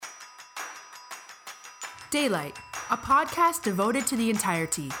Daylight, a podcast devoted to the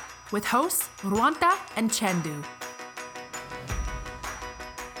entirety, with hosts Ruanta and Chandu.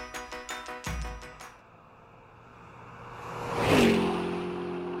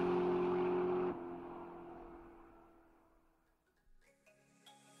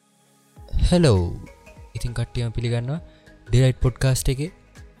 Hello ඉතින් කට්ටියම පිළිගන්නවා daylight podcast එකේ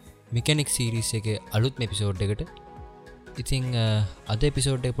mechanic series එකේ අලුත්ම එපිසෝඩ් එකට. ඉතින් අද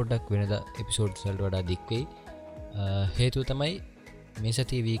එපිසෝඩ් එක පොඩ්ඩක් වෙනදා එපිසෝඩ්ස් වලට වඩා දික් වෙයි. හේතුව තමයි මේ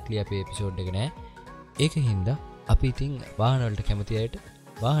සතියේ වීක්ලි අපේ එපිසෝඩ් එක නෑ. ඒක හින්දා අපි ඉතින් වාහන වලට කැමති අයට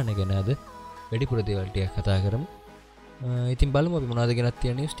වාහන ගැන අද වැඩිපුර දේවල් ටිකක් කතා කරමු. ඉතින් බලමු අපි මොනවද ගෙනත්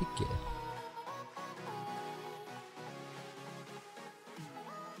තියෙන නිවුස් ටික කියලා.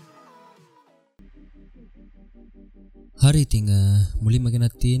 හරි ඉතින් මුලින්ම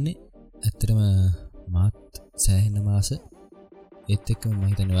ගෙනත් තියෙන්නේ ඇත්තටම මාත් සෑහෙන මාස ඒත් එක්කම මම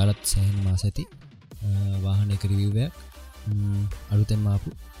හිතන්නේ ඔයාලත් සෑහෙන මාස ඇති වාහනයක රිවිව් එකක් අලුතෙන්ම ආපු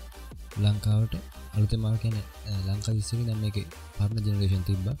ලංකාවට අලුතෙන්ම ආව කියන්නේ ලංකාව ඉස්සරහින් දැන් මේකේ පරණ ජෙනරේෂන්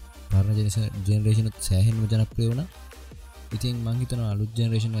තිබ්බා. පරණ ජෙනරේෂන් උත් සෑහෙනම ජනප්‍රිය වුණා. ඉතින් මම හිතනවා අලුත්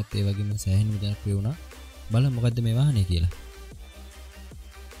ජෙනරේෂන් එකත් ඒ වගේම සෑහෙනම ජනප්‍රිය වුණා. බලමු මොකද්ද මේ වාහනේ කියලා.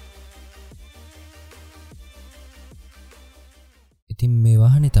 ඉතින් මේ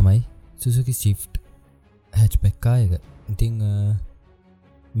වාහනේ තමයි Suzuki Swift hatchback car එක. ඉතින්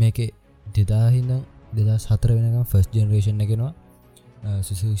මේකේ 2000 ඉඳන් 2004 වෙනකම් first generation එක එනවා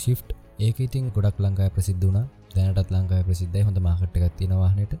Suzuki Swift. ඒක ඉතින් ගොඩක් ලංකාවේ ප්‍රසිද්ධ වුණා. දැනටත් ලංකාවේ ප්‍රසිද්ධයි. හොඳ මාකට් එකක් තියෙන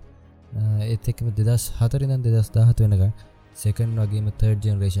වාහනේට. ඒත් එක්කම 2004 ඉඳන් 2017 වෙනකම් second වගේම third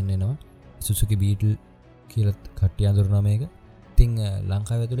generation එනවා Suzuki Beetle කියලා කට්ටිය අඳුරනවා මේක. ඉතින්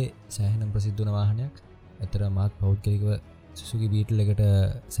ලංකාවේ ඇතුලේ සෑහෙන ප්‍රසිද්ධ වුණ වාහනයක්. අතර මාත් පෞද්ගලිකව Suzuki Beetle එකට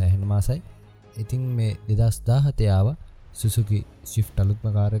සෑහෙන මාසයි. ඉතින් මේ 2017 ආවා Suzuki Swift අලුත්ම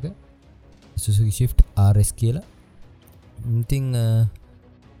කාර් එක Suzuki Swift RS කියලා. ඉතින්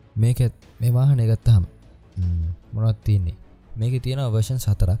මේ වාහනේ ගත්තාම මොනවද තියෙන්නේ? මේකේ තියෙනවා versions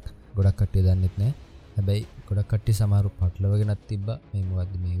 4ක්. ගොඩක් කට්ටිය දන්නෙත් නැහැ. හැබැයි ගොඩක් කට්ටිය සමහරව පටලවගෙනත් තිබ්බා මේ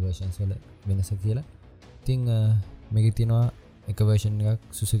මොකද්ද මේ versions වල වෙනස කියලා. ඉතින් මේකේ තියෙනවා එක version එකක්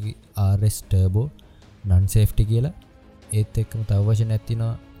Suzuki RS Turbo non safety කියලා. ඒත් එක්කම තව version එකක්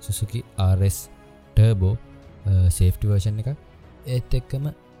තියෙනවා Suzuki RS Turbo safety version එකක්. ඒත් එක්කම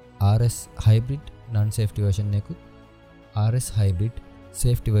RS Hybrid non safety version එකකුත් RS Hybrid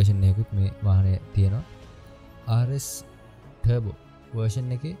safety version එකකුත් මේ වාහනේ තියෙනවා. RS Turbo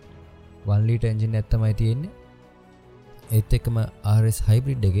version එකේ 1 liter engine එකක් තමයි තියෙන්නේ. ඒත් එක්කම RS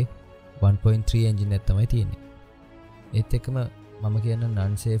Hybrid එකේ 1.3 engine එකක් තමයි තියෙන්නේ. ඒත් එක්කම මම කියන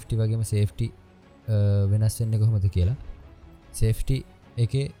non safety වගේම safety වෙනස් වෙන්නේ කොහොමද කියලා. safety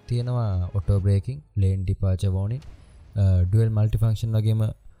එකේ තියෙනවා auto braking, lane departure warning, dual multifunction වගේම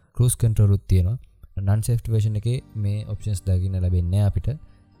cruise control උත් තියෙනවා. non safety version එකේ මේ options දකින්න ලැබෙන්නේ නැහැ අපිට.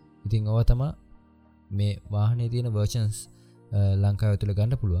 ඉතින් ඔවා තමයි මේ වාහනේ තියෙන versions ලංකාව ඇතුළේ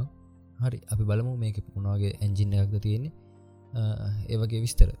ගන්න පුළුවන්. හරි අපි බලමු මේකේ මොන වගේ engine එකක්ද තියෙන්නේ. ඒ වගේ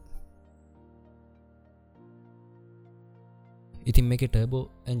විස්තර. ඉතින් මේකේ turbo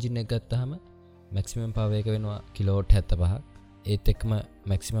engine එක ගත්තාම maximum power එක වෙනවා kilowatt 75ක්. ඒත් එක්කම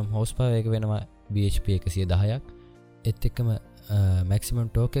maximum horsepower එක වෙනවා bhp 110ක්. ඒත් එක්කම maximum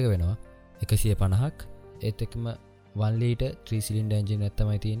torque එක වෙනවා 150ක්. ඒත් එක්කම 1 liter 3 cylinder engine එකක්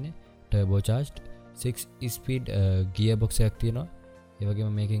තමයි තියෙන්නේ. turbo charged 6 speed gearbox එකක් තියෙනවා. ඒ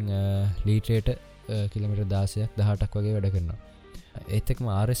වගේම මේකෙන් ලීටරයට කිලෝමීටර් 16ක් 18ක් වගේ වැඩ කරනවා. ඒත් එක්කම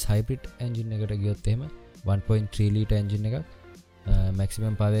RS hybrid engine එකට ගියොත් එහෙම 1.3 liter engine එකක්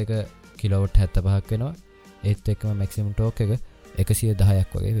maximum power එක kilowatt 75ක් වෙනවා. ඒත් එක්කම maximum torque එක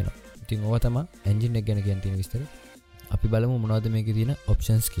 110ක් වගේ වෙනවා. ඉතින් ඕවා තමයි engine එක ගැන කියන්න තියෙන විස්තර. අපි බලමු මොනවද මේකේ තියෙන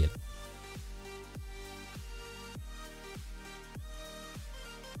options කියලා.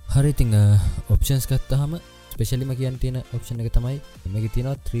 හරි ඉතින් options ගත්තාම ස්පෙෂලිම කියන්න තියෙන option එක තමයි මේකේ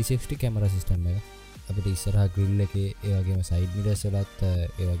තියෙනවා 360 camera system එක. අපිට ඉස්සරහා grill එකේ ඒ වගේම side mirrors වලත්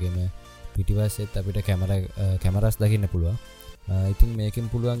ඒ වගේම පිටිපස්සෙත් අපිට cameras දකින්න පුළුවන්. ඉතින් මේකෙන්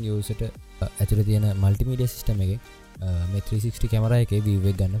පුළුවන් යූසර්ට ඇතුලේ තියෙන multimedia system එකේ මේ 360 camera එකේ view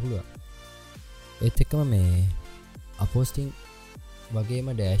එක ගන්න පුළුවන්. ඒත් එක්කම මේ upholstering වගේම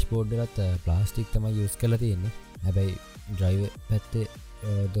dashboard එකත් plastic තමයි use කරලා තියෙන්නේ. හැබැයි driver පැත්තේ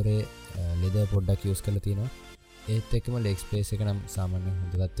දොරේ leather පොඩ්ඩක් use කරලා තියෙනවා. ඒත් එක්කම leg space එක නම් සාමාන්‍යයෙන්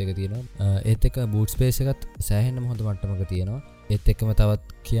හොඳ තත්ත්වයක තියෙනවා. ඒත් එක්ක boot space එකත් සෑහෙනම හොඳ මට්ටමක තියෙනවා. ඒත් එක්කම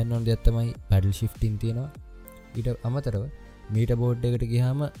තවත් කියන්න ඕන දෙයක් තමයි paddle shifting තියෙනවා. ඊට අමතරව meter board එකට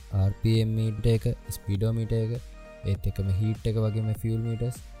ගියාම RPM meter එක, speedometer එක, ඒත් එක්කම heat එක වගේම fuel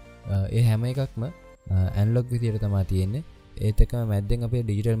meters ඒ හැම එකක්ම analog විදියට තමයි තියෙන්නේ. ඒත් එක්කම මැද්දෙන් අපේ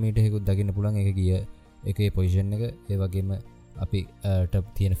digital meter එකකුත් දකින්න පුළුවන්. ඒක ගිය එකේ පොසිෂන් එක ඒ වගේම අපිට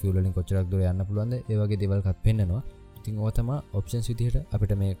තියෙන ෆියුල් වලින් කොච්චරක් දුර යන්න පුළුවන්ද ඒ වගේ දේවල් කත් පෙන්නනවා. ඉතින් ඕවා තමයි ඔප්ෂන්ස් විදිහට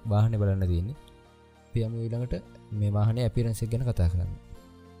අපිට මේ වාහනේ බලන්න තියෙන්නේ. අපි යමු ඊළඟට මේ වාහනේ අපියරන්ස් එක ගැන කතා කරන්න.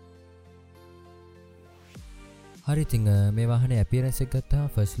 හරි ඉතින් මේ වාහනේ අපියරන්ස් එක ගත්තාම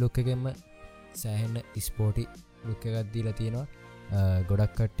ෆස්ට් ලුක් එකෙන්ම සෑහෙන ස්පෝටි ලුක් එකක් දීලා තියෙනවා.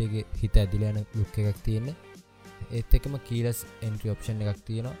 ගොඩක් කට්ටියගේ හිත ඇදිලා යන ලුක් එකක් තියෙන්නේ. ඒත් එක්කම කීලස් එන්ට්‍රි ඔප්ෂන් එකක්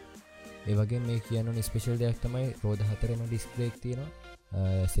තියෙනවා. ඒ වගේම මේ කියන්න ඕනේ ස්පෙෂල් දෙයක් තමයි රෝද හතරේම ඩිස්ක් බ්‍රේක් තියෙනවා.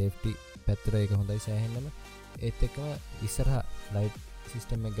 සේෆ්ටි පැත්තට ඒක හොඳයි සෑහෙන්නම. ඒත් එක්කම ඉස්සරහා ලයිට්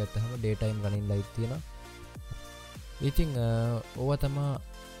සිස්ටම් එක ගත්තාම ඩේ ටයිම් රනින් ලයිට් තියෙනවා. ඉතින් ඕවා තමයි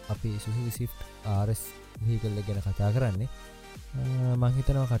අපි Suzuki Swift RS vehicle එක ගැන කතා කරන්නේ. මම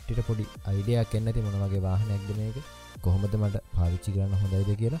හිතනවා කට්ටියට පොඩි අයිඩියා එකක් එන්න ඇති මොන වගේ වාහනයක්ද මේක කොහොමද මට පාවිච්චි කරන්න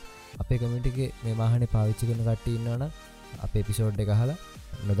හොඳයිද කියලා. අපේ කමියුනිටි එකේ මේ වාහනේ පාවිච්චි කරන කට්ටිය ඉන්නවනම් අපේ එපිසෝඩ් එක අහලා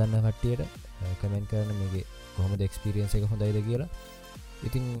නොදන්න කට්ටියට කමෙන්ට් කරන්න මේකේ කොහොමද එක්ස්පීරියන්ස් එක හොඳයිද කියලා.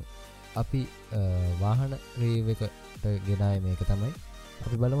 ඉතින් අපි වාහන රිව් එකට ගෙනාවේ මේක තමයි.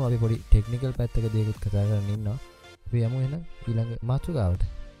 අපි බලමු අපි පොඩි ටෙක්නිකල් පැත්තක දෙයක්ත් කතා කරන්න ඉන්නවා. අපි යමු එහෙනම් ඊළඟ මාතෘකාවට.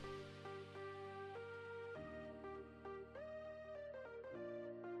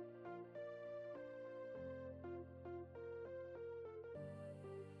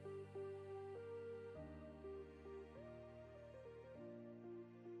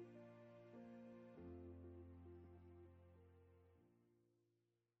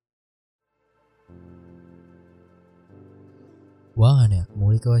 වාහනයක්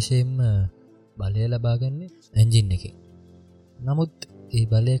මූලික වශයෙන්ම බලය ලබාගන්නේ එන්ජින් එකෙන්. නමුත් ඒ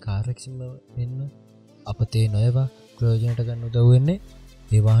බලය කාර්යක්ෂම වෙන්න අපතේ නොයවා ප්‍රයෝජනට ගන්න උදව් වෙන්නේ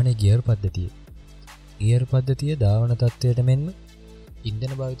ඒ වාහනේ ගියර් පද්ධතිය. ගියර් පද්ධතිය ධාවන තත්ත්වයට මෙන්ම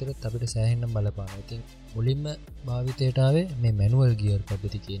ඉන්ධන භාවිතයටත් අපිට සෑහෙන්න බලපානවා. ඉතින් මුලින්ම භාවිතයට ආවේ මේ මැනුවල් ගියර්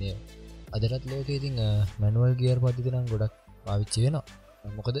පද්ධති කියන ඒවා. අදටත් ලෝකේ ඉතින් මැනුවල් ගියර් පද්ධතිය නම් ගොඩක් පාවිච්චි වෙනවා.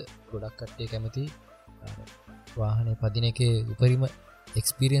 මොකද ගොඩක් කට්ටිය කැමති වාහනේ පදින එකේ උපරිම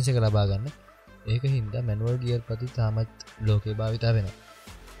එක්ස්පීරියන්ස් එක ලබා ගන්න. ඒක හින්දා මැනුවල් ගියර් පද්ධතිය තාමත් ලෝකේ භාවිතා වෙනවා.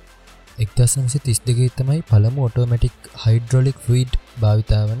 1932 තමයි පළමු ඔටෝමැටික් හයිඩ්‍රොලික් ෆ්ලුයිඩ්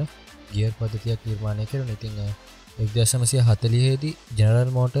භාවිතා වන ගියර් පද්ධතියක් නිර්මාණය කෙරුණේ. ඉතින් 1940 දී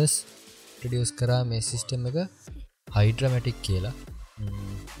ජෙනරල් මෝටර්ස් ඉන්ට්‍රොඩියුස් කරා මේ සිස්ටම් එක හයිඩ්‍රමැටික් කියලා.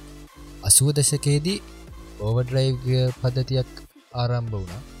 80 දශකයේදී ඕවර්ඩ්‍රයිව් ගියර් පද්ධතියක් ආරම්භ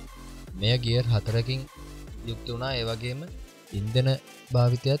වුණා. මේ ගියර් 4කින් යුක්ත වුණා. ඒ වගේම ඉන්ධන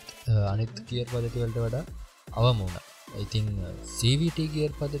භාවිතයත් අනිත් ගියර් පද්ධති වලට වඩා අවම වුණා. ඉතින් CVT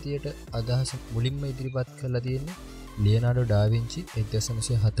ගියර් පද්ධතියට අදහස මුලින්ම ඉදිරිපත් කරලා තියෙන්නේ ලියනාඩෝ ඩා වින්චි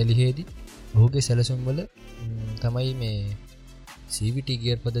 1940 දී ඔහුගේ සැලසුම් වල තමයි මේ CVT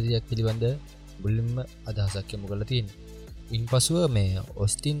ගියර් පද්ධතියක් පිළිබඳ මුලින්ම අදහසක් යොමු කරලා තියෙන්නේ. ඉන්පසුව මේ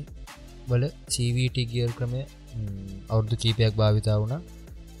ඔස්ටින් වල CVT ගියර් ක්‍රමය අවුරුදු කීපයක් භාවිතා වුණා.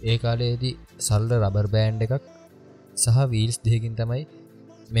 ඒ කාලයේදී සරල රබර් බෑන්ඩ් එකක් සහ වීල්ස් දෙකකින් තමයි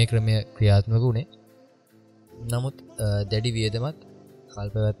මේ ක්‍රමය ක්‍රියාත්මක වුණේ. නමුත් දැඩි වියදමත්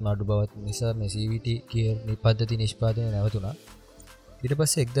කල්පවැත්ම අඩු බවත් නිසා මේ CVT ගියර් පද්ධති නිෂ්පාදනය නැවතුණා. ඊට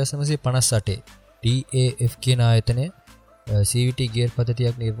පස්සේ 1958 TAF කියන ආයතනය CVT ගියර්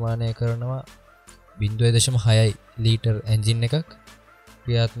පද්ධතියක් නිර්මාණය කරනවා 0.6 ලීටර් එන්ජින් එකක්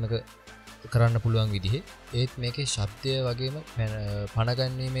ක්‍රියාත්මක කරන්න පුළුවන් විදිහේ. ඒත් මේකේ ශබ්දය වගේම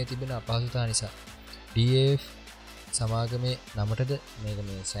පණගැන්වීමේ තිබෙන අපහසුතාව නිසා DAF සමාගමේ නමටද මේක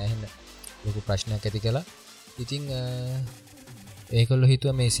මේ සෑහෙන ලොකු ප්‍රශ්නයක් ඇති කළා. ඉතින් ඒගොල්ලෝ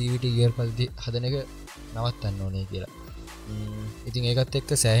හිතුවා මේ CVT ගියර් පද්ධතිය හදන එක නවත්තන්න ඕනේ කියලා. ඉතින් ඒකත්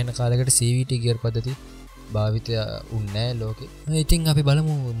එක්ක සෑහෙන කාලයකට CVT ගියර් පද්ධතිය භාවිතය වුණේ නැහැ ලෝකේ. ඉතින් අපි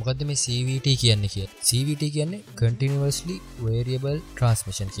බලමු මොකද්ද මේ CVT කියන්නේ කියලා. CVT කියන්නේ continuously variable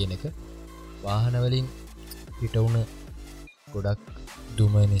transmission කියන එක. වාහන වලින් පිට වුණ ගොඩක්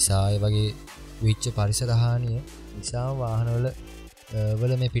දුම නිසා ඒ වගේ විච්ච පරිසර හානිය නිසා වාහන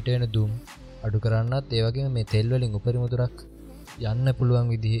වල මේ පිට වෙන දුම් අඩු කරන්නත් ඒ වගේම මේ තෙල් වලින් උපරිම දුරක් යන්න පුළුවන්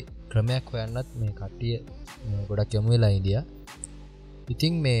විදිහේ ක්‍රමයක් හොයන්නත් මේ කට්ටිය ගොඩක් යමු වෙලා ඉඳියා.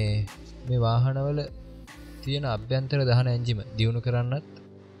 ඉතින් මේ වාහනවල තියෙන අභ්‍යන්තර දහන එන්ජිම දියුණු කරන්නත්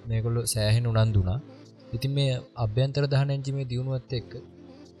මේගොල්ලෝ සෑහෙන උනන්දු වුණා. ඉතින් මේ අභ්‍යන්තර දහන එන්ජිමේ දියුණුවත් එක්ක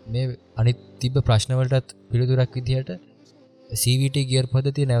මේ අනිත් තිබ්බ ප්‍රශ්න වලටත් පිළිතුරක් විදිහට CVT ගියර්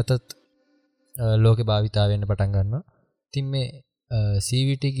පද්ධතිය නැවතත් ලෝකේ භාවිතා වෙන්න පටන් ගන්නවා. ඉතින් මේ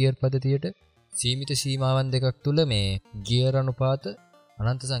CVT ගියර් පද්ධතියට සීමිත සීමාවන් දෙකක් තුල මේ ගියර් අනුපාත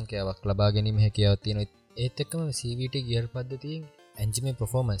අනන්ත සංඛ්‍යාවක් ලබා ගැනීම හැකියාවක් තියෙනවා. ඒත් එක්කම CVT ගියර් පද්ධතියෙන් එන්ජිමේ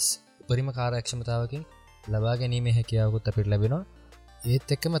performance උපරිම කාර්යක්ෂමතාවකින් ලබා ගැනීම හැකියාවකුත් අපිට ලැබෙනවා. ඒත්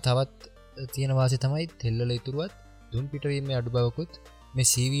එක්කම තවත් තියෙන වාසිය තමයි තෙල් වල ඉතුරුවත් දුම් පිටවීමේ අඩු බවකුත් මේ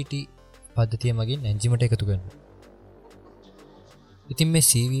CVT පද්ධතිය මගින් එන්ජිමට එකතු කරනවා. ඉතින් මේ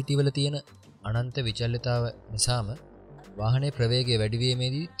CVT වල තියෙන අනන්ත විචල්්‍යතාව නිසාම වාහනේ ප්‍රවේගය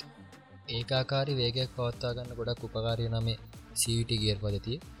වැඩිවීමේදී ඒකාකාරී වේගයක් පවත්වා ගන්න ගොඩක් උපකාරී වෙන මේ CVT ගියර්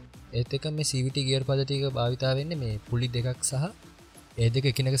පද්ධතිය. ඒත් එක්ක මේ CVT ගියර් පද්ධතියක භාවිතා වෙන්නේ මේ පුලි දෙකක් සහ ඒ දෙක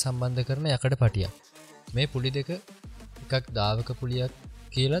එකිනෙක සම්බන්ධ කරන යකඩ පටියක්. මේ පුලි දෙක එකක් දාවක පුලියක්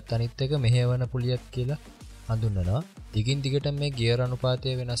කියලා අනිත් එක මෙහෙවන පුලියක් කියලා හඳුන්වනවා. දිගින් දිගට මේ ගියර්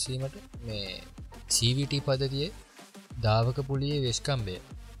අනුපාතය වෙනස් වීමට මේ CVT පද්ධතියේ දාවක පුලියේ වෙස්කම්බය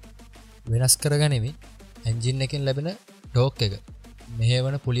වෙනස් කරගනිමින් එන්ජින් එකෙන් ලැබෙන ටෝක් එක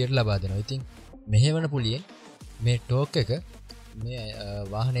මෙහෙවන පුලියට ලබා දෙනවා. ඉතින් මෙහෙවන පුලියෙන් මේ ටෝක් එක මේ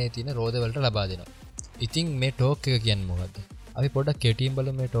වාහනේ තියෙන රෝද වලට ලබා දෙනවා. ඉතින් මේ ටෝක් එක කියන්නේ මොකද්ද? අපි පොඩ්ඩක් කෙටියෙන්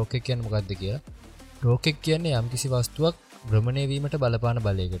බලමු මේ ටෝක් එක කියන්නේ මොකද්ද කියලා. ටෝක් එක කියන්නේ යම්කිසි වස්තුවක් භ්‍රමණය වීමට බලපාන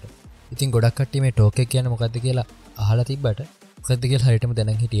බලයකට. ඉතින් ගොඩක් කට්ටිය මේ ටෝක් එක කියන්නේ මොකද්ද කියලා අහලා තිබ්බට මොකද්ද කියලා හරියටම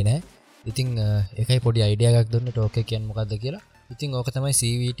දැනන් හිටියේ නෑ. ඉතින් ඒකයි පොඩි අයිඩියා එකක් දුන්නේ ටෝක් එක කියන්නේ මොකද්ද කියලා. ඉතින් ඕක තමයි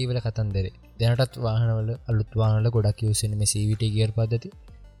CVT වල කතන්දරේ. දැනටත් වාහනවල අලුත් වාහනවල ගොඩක් යූස් වෙන මේ CVT ගියර් පද්ධතිය.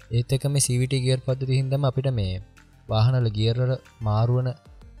 ඒත් එක මේ CVT ගියර් පද්ධතිය හින්දාම අපිට මේ වාහනවල ගියර් වල මාරු වෙන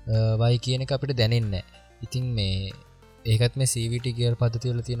වයි කියන එක අපිට දැනෙන්නේ නැහැ. ඉතින් මේ ඒකත් මේ CVT ගියර්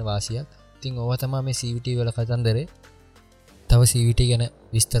පද්ධතිය වල තියෙන වාසියක්. ඉතින් ඕවා තමයි මේ CVT වල කතන්දරේ. තව CVT ගැන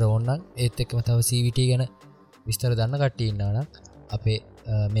විස්තර ඕන නම් ඒත් එක්කම තව CVT ගැන විස්තර දන්න කට්ටිය ඉන්නවා නම් අපේ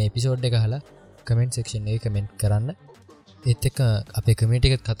මේ එපිසෝඩ් එක අහලා කමෙන්ට් සෙක්ෂන් එකේ කමෙන්ට් කරන්න. ඒත් එක්ක අපේ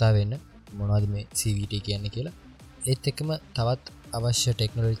කමියුනිටි එකත් කතා වෙන්න මොනවද මේ CVT කියන්නේ කියලා. ඒත් එක්කම තවත් අවශ්‍ය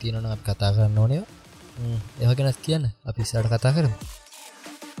ටෙක්නොලොජි තියෙනවා නම් අපි කතා කරන්න ඕනේ. ඒවා ගැනත් කියන්න අපි ඉස්සරහට කතා කරමු.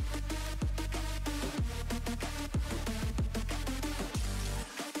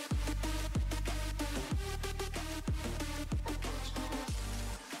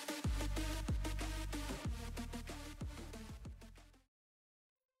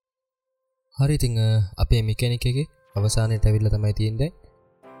 හරි ඉතින් අපේ මෙකැනික් එකේ අවසානයට ඇවිල්ලා තමයි තියෙන්නේ.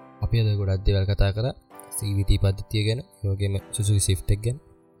 අපි අද ගොඩක් දේවල් කතා කරා CVT පද්ධතිය ගැන, ඒ වගේම Suzuki Swift එක ගැන.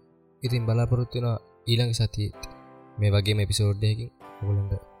 ඉතින් බලාපොරොත්තු වෙනවා ඊළඟ සතියේ මේ වගේම එපිසෝඩ් එකකින්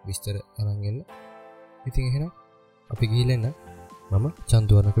ඔයගොල්ලන්ට විස්තර අරන් එන්න. ඉතින් එහෙනම් අපි ගිහිල්ලා එන්න. මම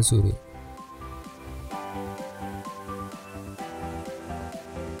චන්දුවර්ණ කුසූරිය.